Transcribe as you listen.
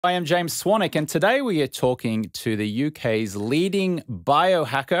I am James Swanwick, and today we are talking to the UK's leading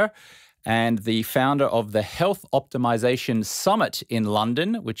biohacker and the founder of the Health Optimization Summit in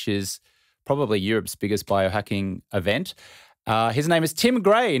London, which is probably Europe's biggest biohacking event. His name is Tim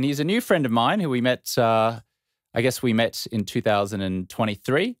Gray, and he's a new friend of mine who we met, I guess we met in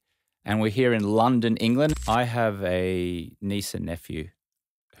 2023, and we're here in London, England. I have a niece and nephew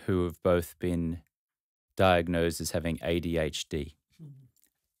who have both been diagnosed as having ADHD.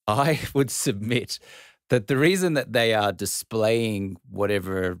 I would submit that the reason that they are displaying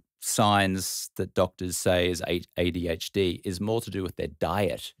whatever signs that doctors say is ADHD is more to do with their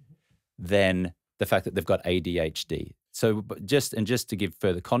diet than the fact that they've got ADHD. So just to give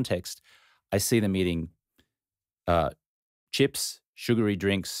further context, I see them eating chips, sugary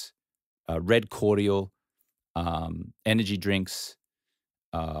drinks, red cordial, energy drinks,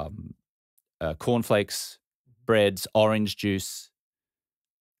 cornflakes, breads, orange juice.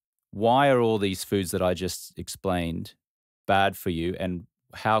 Why are all these foods that I just explained bad for you, and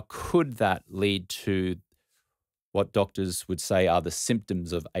how could that lead to what doctors would say are the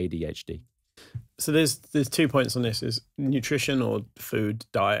symptoms of ADHD? So there's 2 points on this. Is nutrition or food,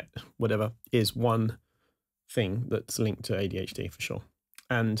 diet, whatever, is one thing that's linked to ADHD for sure.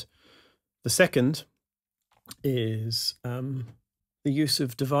 And the second is the use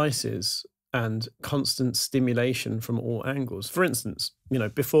of devices and constant stimulation from all angles. For instance,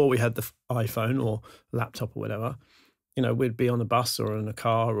 before we had the iPhone or laptop or whatever, we'd be on a bus or in a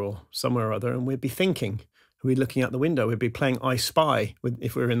car or somewhere or other, and we'd be thinking. We'd be looking out the window. We'd be playing I Spy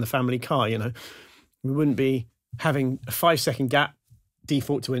if we were in the family car, We wouldn't be having a 5-second gap,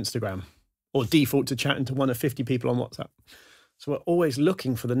 default to Instagram, or default to chatting to one of 50 people on WhatsApp. So we're always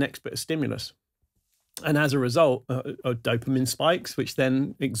looking for the next bit of stimulus. And as a result, dopamine spikes, which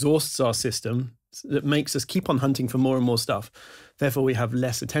then exhausts our system. That makes us keep on hunting for more and more stuff. Therefore, we have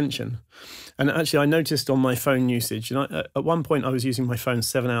less attention. And actually, I noticed on my phone usage, at one point I was using my phone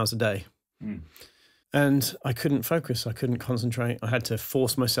 7 hours a day. And I couldn't focus. I couldn't concentrate. I had to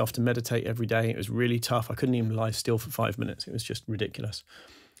force myself to meditate every day. It was really tough. I couldn't even lie still for 5 minutes. It was just ridiculous.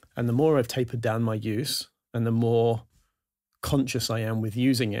 And the more I've tapered down my use and the more conscious I am with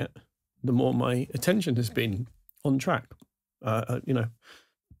using it, the more my attention has been on track.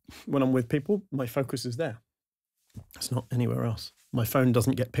 When I'm with people, my focus is there. It's not anywhere else. My phone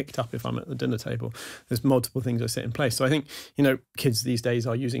doesn't get picked up if I'm at the dinner table. There's multiple things I set in place. So I think, kids these days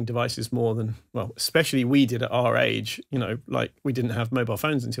are using devices more than, well, especially we did at our age, like we didn't have mobile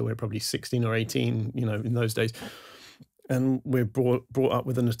phones until we were probably 16 or 18, in those days. And we're brought up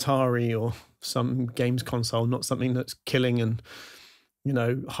with an Atari or some games console, not something that's killing and,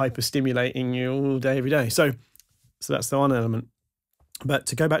 hyper stimulating you all day, every day. So that's the one element. But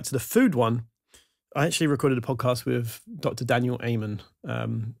to go back to the food one, I actually recorded a podcast with Dr. Daniel Amen,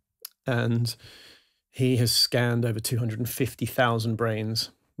 and he has scanned over 250,000 brains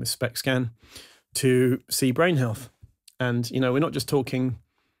with SPECT to see brain health. And, we're not just talking,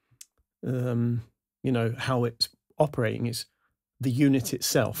 how it's operating, it's the unit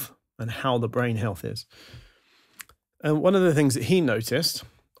itself and how the brain health is. And one of the things that he noticed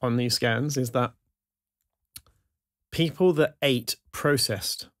on these scans is that people that ate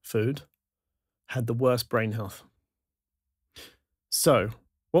processed food had the worst brain health. So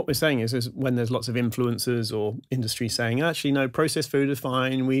what we're saying is when there's lots of influencers or industry saying, actually, no, processed food is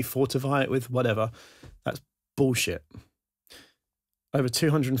fine, we fortify it with whatever, that's bullshit. Over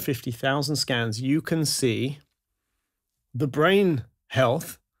 250,000 scans, you can see the brain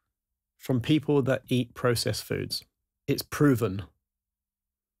health from people that eat processed foods. It's proven.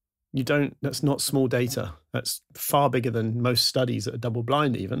 That's not small data. That's far bigger than most studies that are double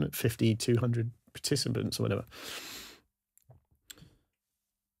blind, even at 50, 200 participants or whatever.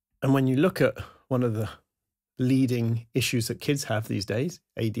 And when you look at one of the leading issues that kids have these days,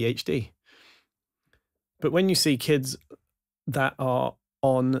 ADHD. But when you see kids that are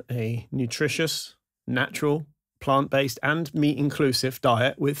on a nutritious, natural, plant-based and meat-inclusive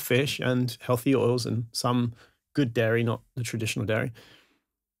diet with fish and healthy oils and some good dairy, not the traditional dairy,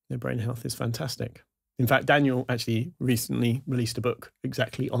 their brain health is fantastic. In fact, Daniel actually recently released a book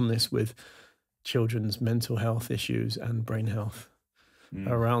exactly on this with children's mental health issues and brain health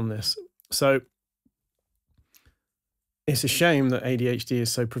around this. So it's a shame that ADHD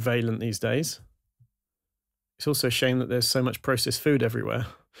is so prevalent these days. It's also a shame that there's so much processed food everywhere,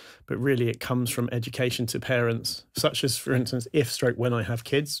 but really it comes from education to parents, such as, for instance, when I have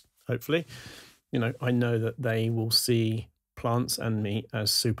kids, hopefully, I know that they will see plants and meat as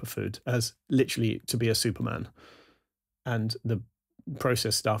superfood, as literally to be a Superman, and the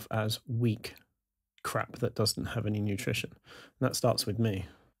processed stuff as weak crap that doesn't have any nutrition. And that starts with me.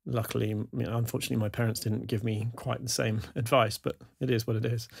 luckily, unfortunately, my parents didn't give me quite the same advice, but it is what it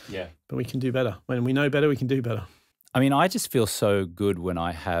is. Yeah. But we can do better. When we know better, we can do better. I mean, I just feel so good when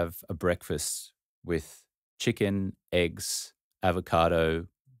I have a breakfast with chicken, eggs, avocado,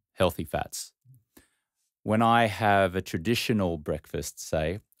 healthy fats. When I have a traditional breakfast,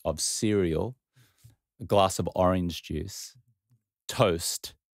 say, of cereal, a glass of orange juice,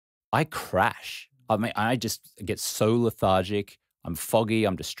 toast, I crash. I mean, I just get so lethargic. I'm foggy,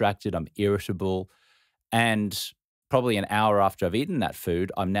 I'm distracted, I'm irritable. And probably an hour after I've eaten that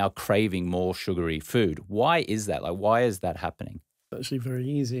food, I'm now craving more sugary food. Why is that? Like, why is that happening? Actually, very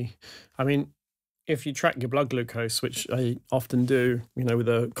easy. I mean, if you track your blood glucose, which I often do, with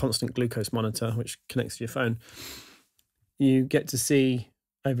a constant glucose monitor, which connects to your phone, you get to see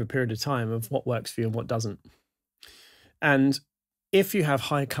over a period of time of what works for you and what doesn't. And if you have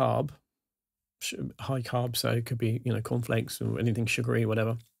high carb, so it could be, cornflakes or anything sugary,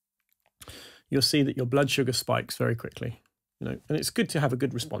 whatever, you'll see that your blood sugar spikes very quickly, and it's good to have a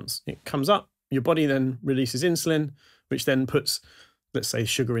good response. It comes up, your body then releases insulin, which then puts, let's say,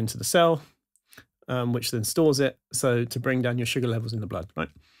 sugar into the cell, which then stores it, so to bring down your sugar levels in the blood, right?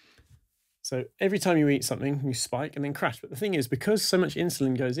 So every time you eat something, you spike and then crash. But the thing is, because so much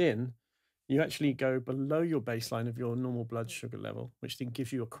insulin goes in, you actually go below your baseline of your normal blood sugar level, which then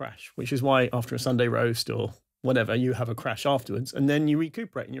gives you a crash, which is why after a Sunday roast or whatever, you have a crash afterwards, and then you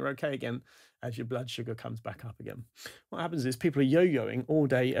recuperate and you're okay again as your blood sugar comes back up again. What happens is people are yo-yoing all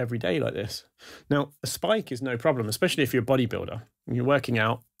day, every day like this. Now, a spike is no problem, especially if you're a bodybuilder and you're working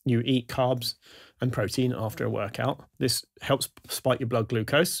out, you eat carbs and protein after a workout. This helps spike your blood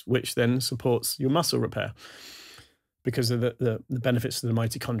glucose, which then supports your muscle repair because of the benefits to the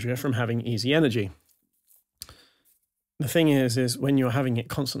mitochondria from having easy energy. The thing is when you're having it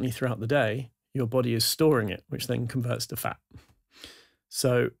constantly throughout the day, your body is storing it, which then converts to fat.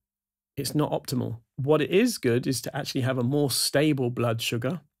 So it's not optimal. What it is good is to actually have a more stable blood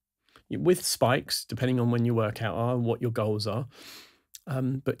sugar with spikes, depending on when your workout are and what your goals are,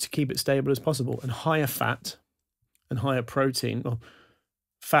 but to keep it stable as possible. And higher fat and higher protein. Well,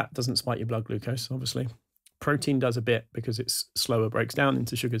 fat doesn't spike your blood glucose, obviously. Protein does a bit because it's slower, breaks down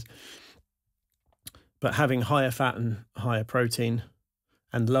into sugars. But having higher fat and higher protein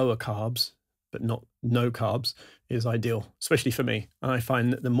and lower carbs, but not no carbs, is ideal, especially for me. And I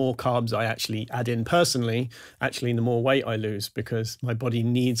find that the more carbs I actually add in personally, actually the more weight I lose because my body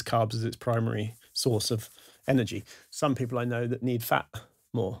needs carbs as its primary source of energy. Some people I know that need fat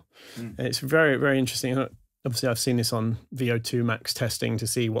more. And it's very, very interesting. Obviously, I've seen this on VO2 max testing to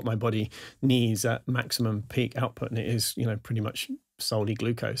see what my body needs at maximum peak output. And it is, pretty much solely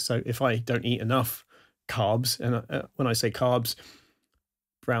glucose. So if I don't eat enough carbs, and when I say carbs,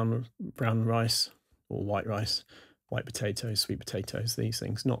 brown rice or white rice, white potatoes, sweet potatoes, these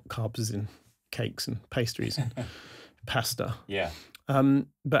things, not carbs as in cakes and pastries and pasta. Yeah.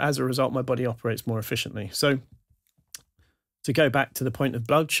 But as a result, my body operates more efficiently. So to go back to the point of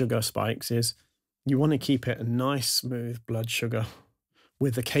blood sugar spikes is you want to keep it a nice, smooth blood sugar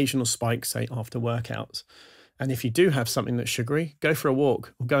with occasional spikes, say, after workouts. And if you do have something that's sugary, go for a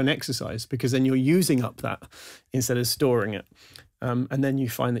walk or go and exercise because then you're using up that instead of storing it. And then you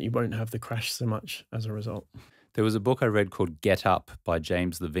find that you won't have the crash so much as a result. There was a book I read called Get Up by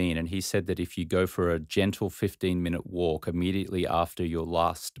James Levine, and he said that if you go for a gentle 15-minute walk immediately after your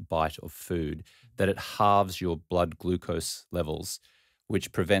last bite of food, that it halves your blood glucose levels,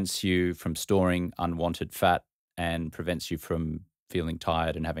 which prevents you from storing unwanted fat and prevents you from feeling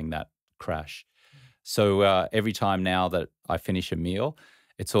tired and having that crash. So every time now that I finish a meal,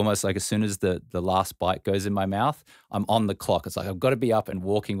 it's almost like as soon as the last bite goes in my mouth, I'm on the clock. It's like I've got to be up and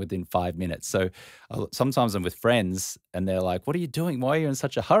walking within 5 minutes. So sometimes I'm with friends and they're like, what are you doing? Why are you in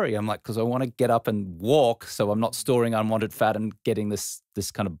such a hurry? I'm like, because I want to get up and walk so I'm not storing unwanted fat and getting this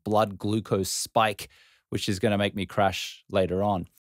kind of blood glucose spike, which is going to make me crash later on.